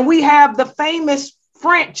 And we have the famous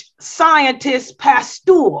French scientist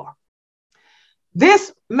Pasteur.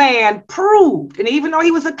 This man proved, and even though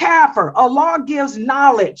he was a kafir, Allah gives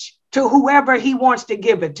knowledge to whoever he wants to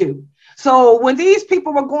give it to. So when these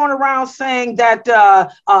people were going around saying that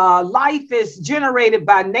life is generated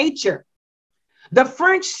by nature, the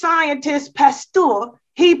French scientist Pasteur,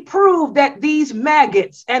 he proved that these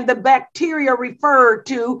maggots and the bacteria referred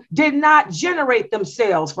to did not generate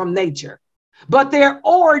themselves from nature, but their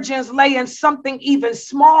origins lay in something even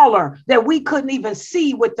smaller that we couldn't even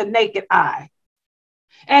see with the naked eye.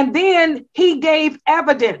 And then he gave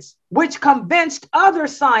evidence which convinced other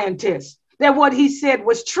scientists that what he said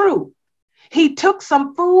was true. He took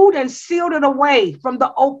some food and sealed it away from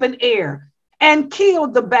the open air and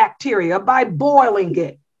killed the bacteria by boiling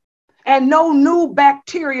it. And no new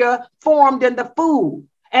bacteria formed in the food,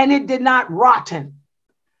 and it did not rotten.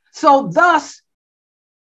 So thus,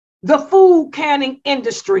 the food canning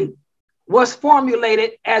industry was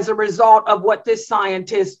formulated as a result of what this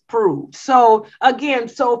scientist proved. So again,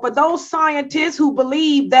 so for those scientists who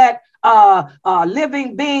believe that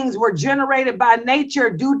living beings were generated by nature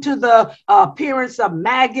due to the appearance of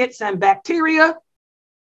maggots and bacteria,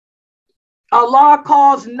 Allah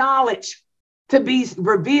caused knowledge to be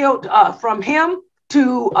revealed from him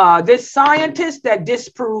to this scientist that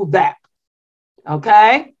disproved that.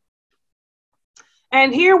 Okay.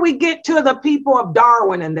 And here we get to the people of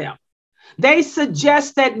Darwin and them. They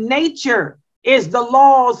suggest that nature is the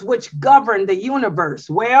laws which govern the universe.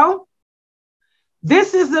 Well,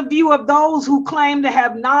 this is the view of those who claim to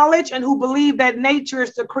have knowledge and who believe that nature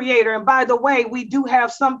is the creator. And by the way, we do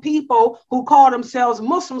have some people who call themselves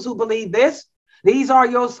Muslims who believe this. These are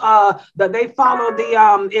your, they follow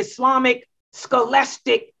the Islamic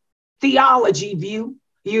scholastic theology view.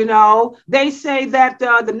 You know, they say that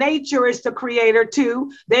the nature is the creator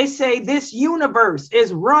too. They say this universe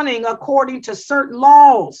is running according to certain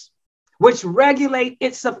laws, which regulate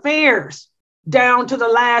its affairs down to the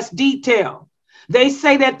last detail. They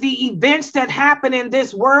say that the events that happen in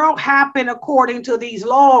this world happen according to these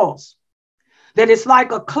laws, that it's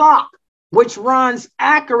like a clock which runs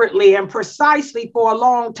accurately and precisely for a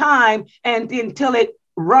long time and until it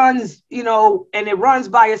runs, you know, and it runs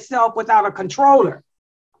by itself without a controller.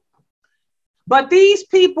 But these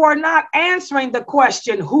people are not answering the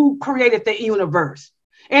question, who created the universe?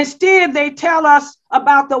 Instead, they tell us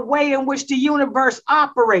about the way in which the universe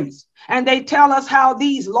operates, and they tell us how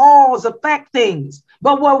these laws affect things.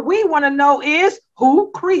 But what we want to know is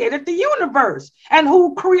who created the universe and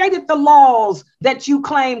who created the laws that you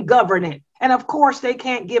claim govern it. And of course, they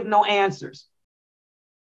can't give no answers.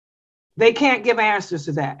 They can't give answers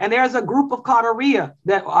to that. And there's a group of Qadariyah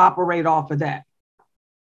that operate off of that.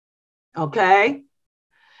 Okay.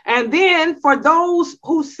 And then for those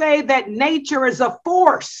who say that nature is a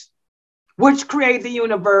force which created the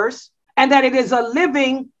universe and that it is a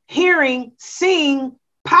living, hearing, seeing,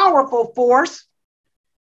 powerful force,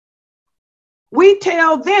 we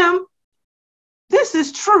tell them this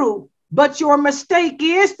is true, but your mistake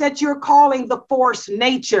is that you're calling the force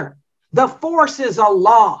nature. The force is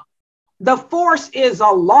Allah. The force is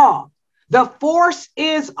Allah. The force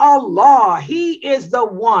is Allah. He is the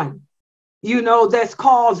one, you know, that's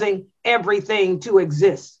causing everything to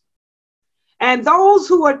exist. And those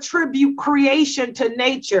who attribute creation to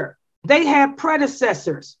nature, they have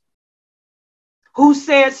predecessors who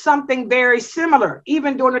said something very similar,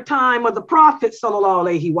 even during the time of the Prophet sallallahu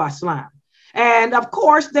alaihi wasallam. And of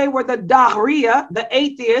course, they were the Dahriya, the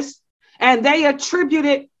atheists, and they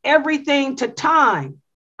attributed everything to time,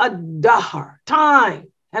 a dahr, time.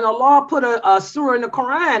 And Allah put a surah in the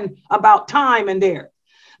Quran about time in there.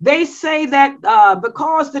 They say that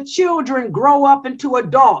because the children grow up into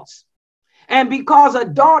adults, and because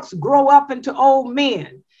adults grow up into old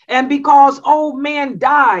men, and because old men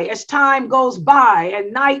die as time goes by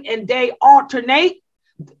and night and day alternate,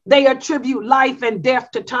 they attribute life and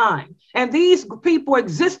death to time. And these people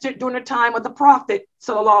existed during the time of the Prophet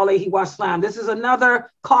sallallahu alaihi wasallam. This is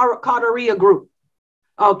another Qadariya group.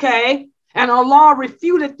 Okay. And Allah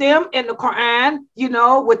refuted them in the Quran, you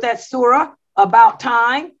know, with that surah about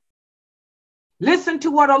time. Listen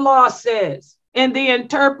to what Allah says in the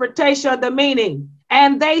interpretation of the meaning.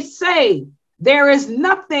 And they say, there is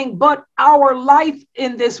nothing but our life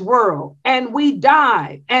in this world, and we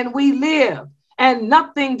die and we live, and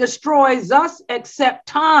nothing destroys us except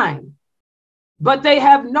time. but they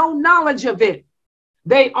have no knowledge of it.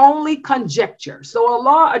 They only conjecture. So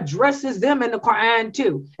Allah addresses them in the Quran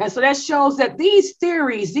too. And so that shows that these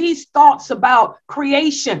theories, these thoughts about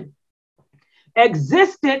creation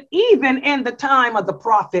existed even in the time of the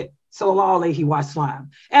Prophet Sallallahu Alaihi Wasallam.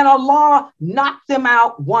 And Allah knocked them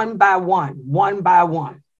out one by one, one by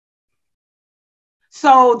one.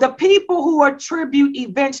 So the people who attribute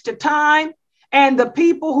events to time and the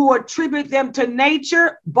people who attribute them to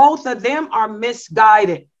nature, both of them are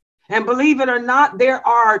misguided. And believe it or not, there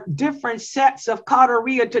are different sets of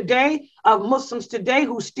Qadariya today, of Muslims today,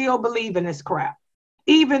 who still believe in this crap,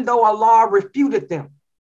 even though Allah refuted them.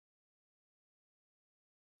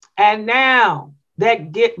 And now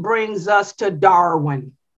that brings us to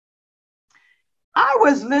Darwin. I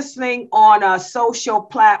was listening on a social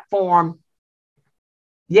platform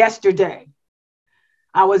yesterday.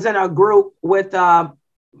 I was in a group with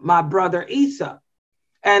my brother Isa.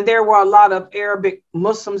 And there were a lot of Arabic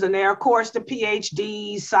Muslims in there, of course, the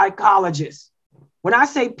PhD psychologists. When I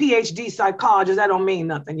say PhD psychologists, I don't mean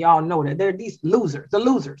nothing. Y'all know that. They're these losers, the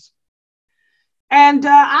losers. And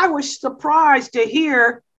I was surprised to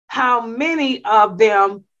hear how many of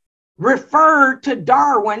them referred to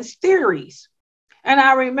Darwin's theories. And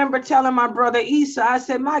I remember telling my brother Isa, I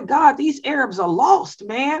said, my God, these Arabs are lost,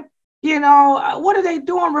 man. You know, what are they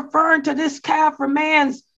doing referring to this Kafir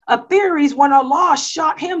man's theories when Allah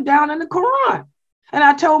shot him down in the Quran? And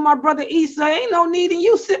I told my brother Isa, ain't no need in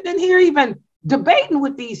you sitting in here even debating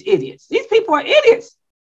with these idiots. These people are idiots.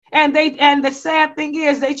 And the sad thing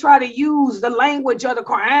is they try to use the language of the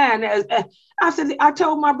Quran as I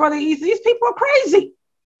told my brother Isa, these people are crazy.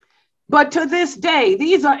 But to this day,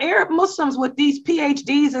 these are Arab Muslims with these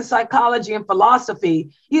PhDs in psychology and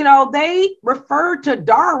philosophy. You know, they refer to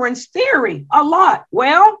Darwin's theory a lot.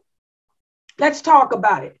 Well, let's talk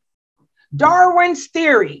about it. Darwin's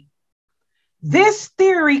theory. This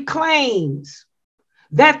theory claims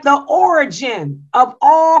that the origin of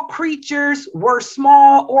all creatures were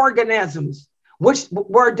small organisms, which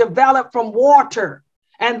were developed from water,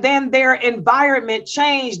 and then their environment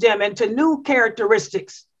changed them into new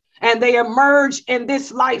characteristics, and they emerged in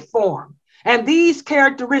this life form. And these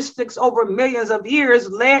characteristics over millions of years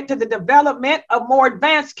led to the development of more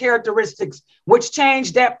advanced characteristics, which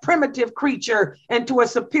changed that primitive creature into a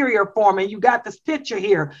superior form. And you got this picture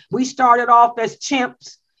here. We started off as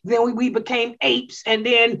chimps, then we became apes, and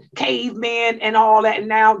then cavemen and all that. And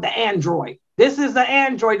now the android. This is the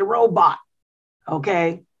android, the robot.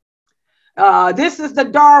 Okay. This is the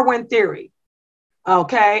Darwin theory.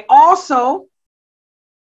 Okay. Also,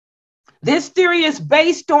 this theory is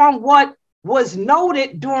based on what was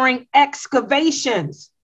noted during excavations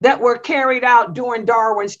that were carried out during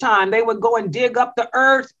Darwin's time. They would go and dig up the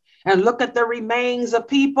earth and look at the remains of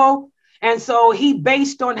people. And so he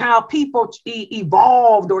based on how people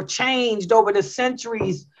evolved or changed over the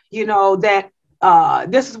centuries, you know, that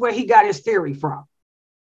this is where he got his theory from.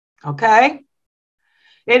 Okay.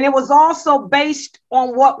 And it was also based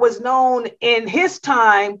on what was known in his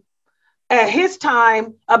time,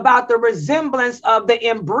 about the resemblance of the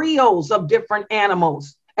embryos of different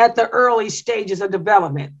animals at the early stages of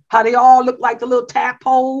development, how they all look like the little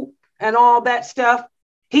tadpole and all that stuff.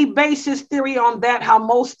 He based his theory on that, how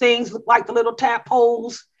most things look like the little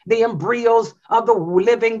tadpoles, the embryos of the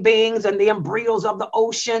living beings and the embryos of the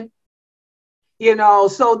ocean. You know,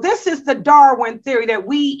 so this is the Darwin theory, that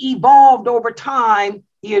we evolved over time,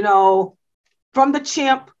 you know, from the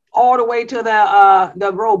chimp all the way to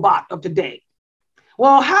the robot of today.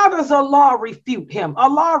 Well, how does Allah refute him?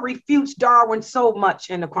 Allah refutes Darwin so much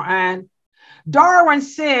in the Quran. Darwin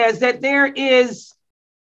says that there is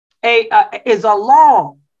a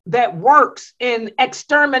law that works in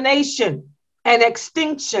extermination and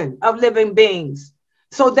extinction of living beings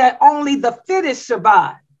so that only the fittest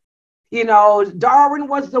survive. You know, Darwin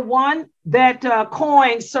was the one that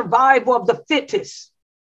coined survival of the fittest.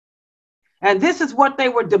 And this is what they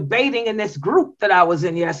were debating in this group that I was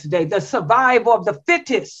in yesterday, the survival of the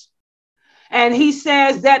fittest. And he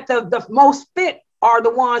says that the most fit are the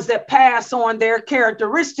ones that pass on their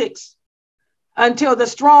characteristics until the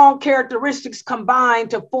strong characteristics combine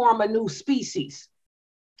to form a new species.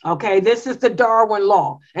 Okay, this is the Darwin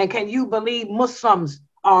law. And can you believe Muslims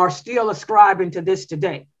are still ascribing to this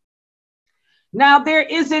today? Now, there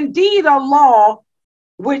is indeed a law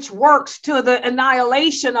which works to the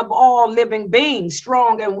annihilation of all living beings,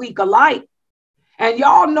 strong and weak alike. And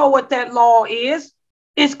y'all know what that law is.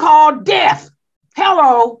 It's called death.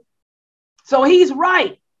 Hello. So he's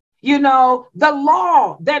right. You know, the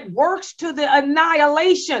law that works to the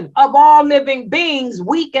annihilation of all living beings,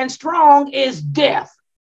 weak and strong, is death.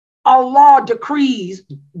 Allah decrees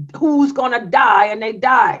who's going to die, and they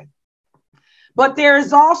die. But there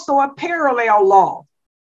is also a parallel law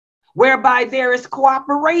whereby there is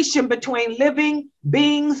cooperation between living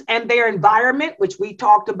beings and their environment, which we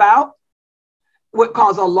talked about,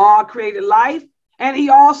 because Allah created life, and he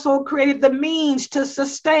also created the means to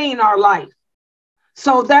sustain our life.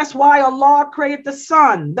 So that's why Allah created the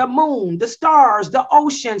sun, the moon, the stars, the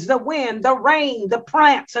oceans, the wind, the rain, the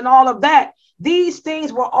plants, and all of that. These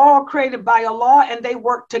things were all created by Allah, and they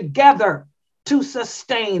work together to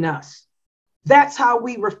sustain us. That's how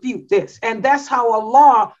we refute this. And that's how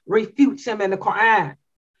Allah refutes him in the Quran.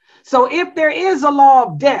 So if there is a law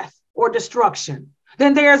of death or destruction,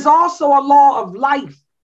 then there's also a law of life.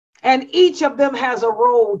 And each of them has a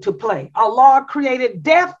role to play. Allah created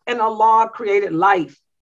death and Allah created life.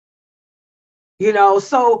 You know,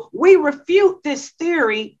 so we refute this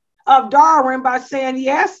theory of Darwin by saying,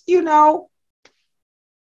 yes, you know,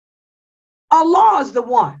 Allah is the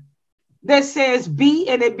one that says be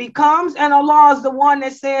and it becomes, and Allah is the one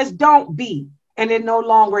that says don't be and it no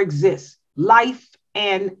longer exists. Life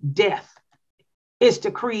and death is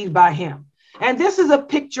decreed by him. And this is a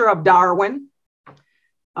picture of Darwin.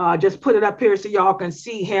 Just put it up here so y'all can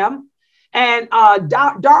see him. And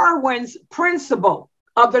Darwin's principle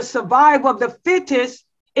of the survival of the fittest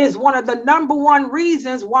is one of the number one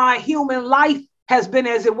reasons why human life has been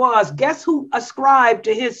as it was. Guess who ascribed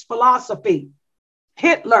to his philosophy?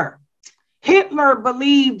 Hitler. Hitler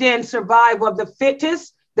believed in survival of the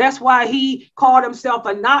fittest. That's why he called himself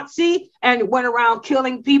a Nazi and went around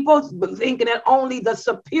killing people, thinking that only the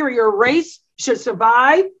superior race should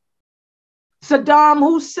survive. Saddam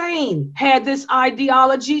Hussein had this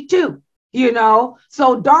ideology too, you know.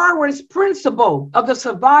 So Darwin's principle of the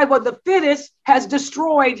survival of the fittest has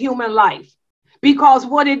destroyed human life, because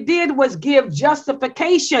what it did was give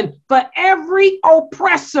justification for every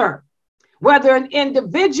oppressor, whether an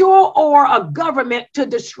individual or a government, to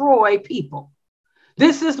destroy people.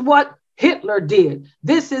 This is what Hitler did.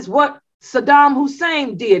 This is what Saddam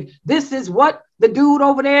Hussein did. This is what the dude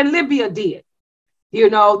over there in Libya did. You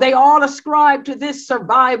know, they all ascribe to this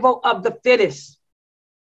survival of the fittest.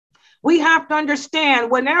 We have to understand,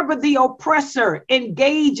 whenever the oppressor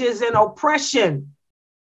engages in oppression,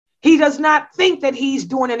 he does not think that he's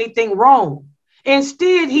doing anything wrong.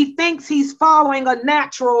 Instead, he thinks he's following a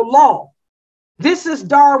natural law. This is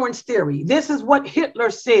Darwin's theory. This is what Hitler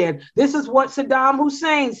said. This is what Saddam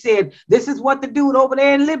Hussein said. This is what the dude over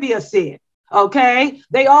there in Libya said. Okay,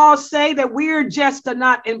 they all say that we're just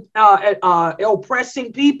not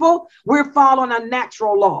oppressing people. We're following a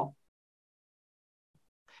natural law.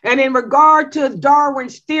 And in regard to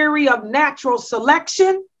Darwin's theory of natural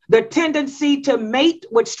selection, the tendency to mate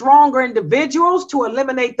with stronger individuals to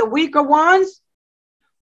eliminate the weaker ones,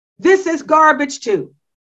 this is garbage too.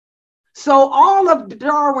 So all of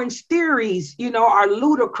Darwin's theories, you know, are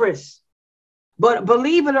ludicrous. But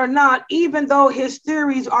believe it or not, even though his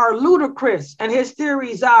theories are ludicrous and his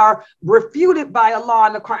theories are refuted by Allah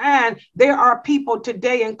in the Quran, there are people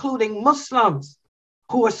today, including Muslims,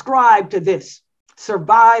 who ascribe to this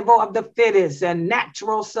survival of the fittest and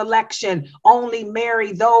natural selection. Only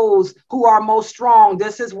marry those who are most strong.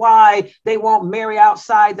 This is why they won't marry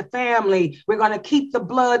outside the family. We're going to keep the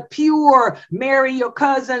blood pure. Marry your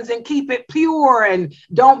cousins and keep it pure, and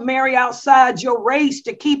don't marry outside your race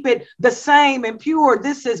to keep it the same and pure.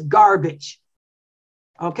 This is garbage.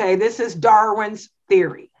 Okay, this is Darwin's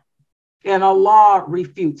theory, and Allah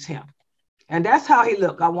refutes him. And that's how he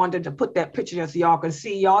looked. I wanted to put that picture there so y'all can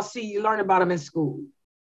see. Y'all see, you learn about him in school.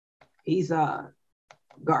 He's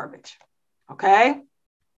garbage. Okay?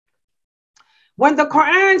 When the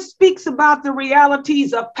Quran speaks about the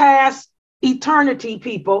realities of past eternity,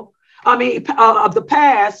 of the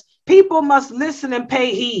past, people must listen and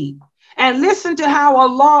pay heed. And listen to how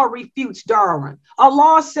Allah refutes Darwin.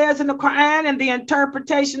 Allah says in the Quran, in the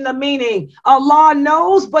interpretation, the meaning, Allah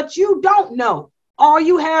knows, but you don't know. All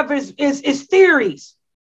you have is theories.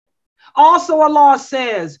 Also, Allah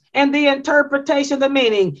says, in the interpretation of the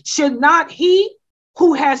meaning, should not he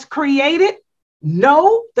who has created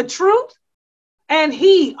know the truth? And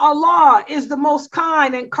he, Allah, is the most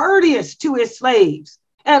kind and courteous to his slaves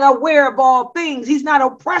and aware of all things. He's not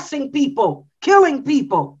oppressing people, killing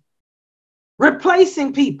people,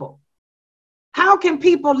 replacing people. How can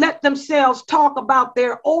people let themselves talk about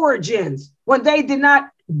their origins when they did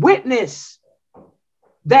not witness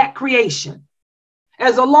that creation?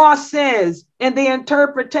 As Allah says in the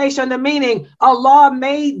interpretation, the meaning, Allah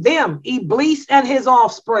made them, Iblis and his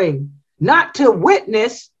offspring, not to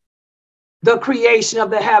witness the creation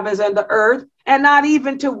of the heavens and the earth, and not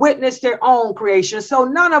even to witness their own creation. So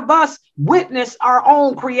none of us witness our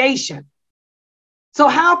own creation. So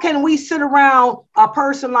how can we sit around a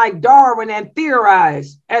person like Darwin and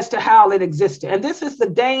theorize as to how it existed? And this is the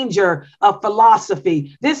danger of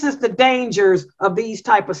philosophy. This is the dangers of these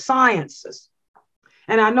type of sciences.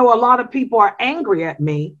 And I know a lot of people are angry at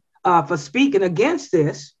me for speaking against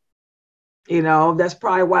this. You know, that's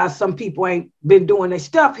probably why some people ain't been doing their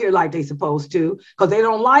stuff here like they supposed to, because they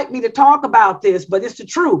don't like me to talk about this, but it's the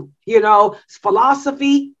truth. You know, it's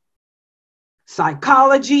philosophy,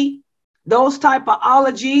 psychology, those type of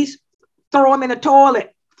ologies, throw them in the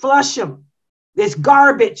toilet, flush them. It's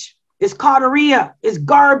garbage. It's carteria. It's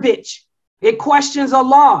garbage. It questions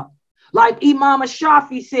Allah. Like Imam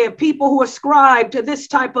Shafi said, people who ascribe to this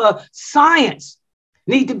type of science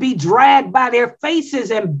need to be dragged by their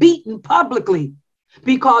faces and beaten publicly,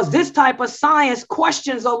 because this type of science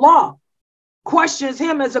questions Allah, questions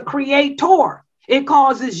him as a creator. It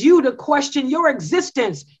causes you to question your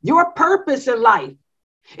existence, your purpose in life.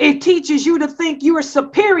 It teaches you to think you are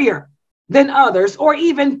superior than others, or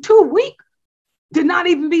even too weak to not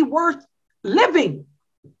even be worth living.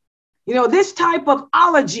 You know, this type of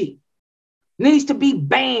ology needs to be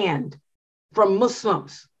banned from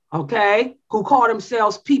Muslims, okay, who call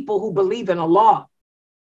themselves people who believe in Allah.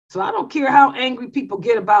 So I don't care how angry people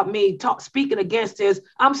get about me speaking against this.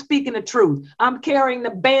 I'm speaking the truth. I'm carrying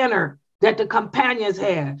the banner that the companions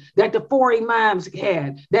had, that the four imams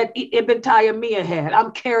had, that Ibn Taymiyyah had.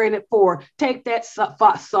 I'm carrying it forward. Take that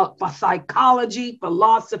psychology,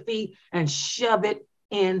 philosophy, and shove it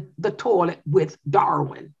in the toilet with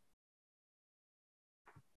Darwin.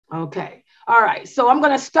 Okay. All right. So I'm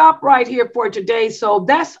going to stop right here for today. So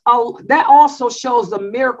that also shows the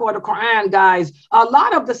miracle of the Quran, guys. A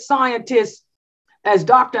lot of the scientists, as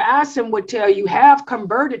Dr. Asim would tell you, have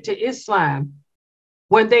converted to Islam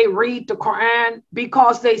when they read the Quran,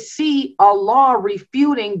 because they see Allah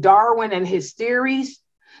refuting Darwin and his theories.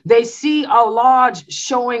 They see Allah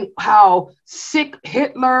showing how sick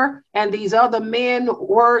Hitler and these other men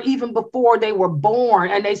were even before they were born.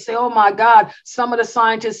 And they say, oh my God, some of the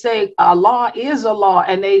scientists say Allah is Allah,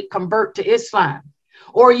 and they convert to Islam.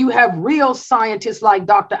 Or you have real scientists like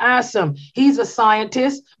Dr. Asim. He's a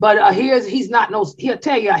scientist, but he's not he'll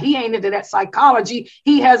tell you, he ain't into that psychology.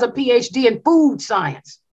 He has a PhD in food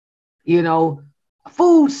science, you know,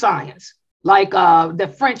 food science, like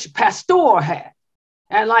the French Pasteur had.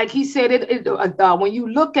 And like he said, when you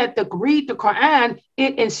look at read the Quran,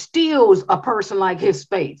 it instills a person like his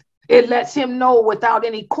faith. It lets him know without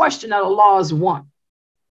any question that Allah is one.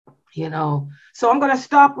 You know, so I'm going to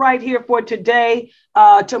stop right here for today.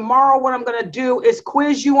 Tomorrow, what I'm going to do is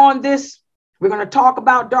quiz you on this. We're going to talk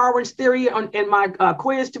about Darwin's theory in my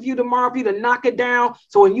quiz to you tomorrow for you to knock it down.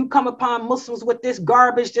 So when you come upon Muslims with this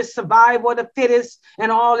garbage, this survival of the fittest and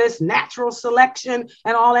all this natural selection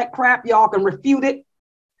and all that crap, y'all can refute it.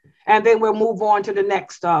 And then we'll move on to the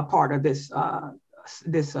next part of this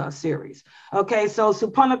series. Okay, so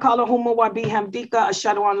subhanakallahumma wa bihamdika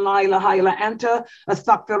ashhadu an la ilaha illa anta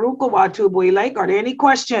astaghfiruka wa atubu ilaik. Are there any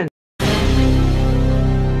questions?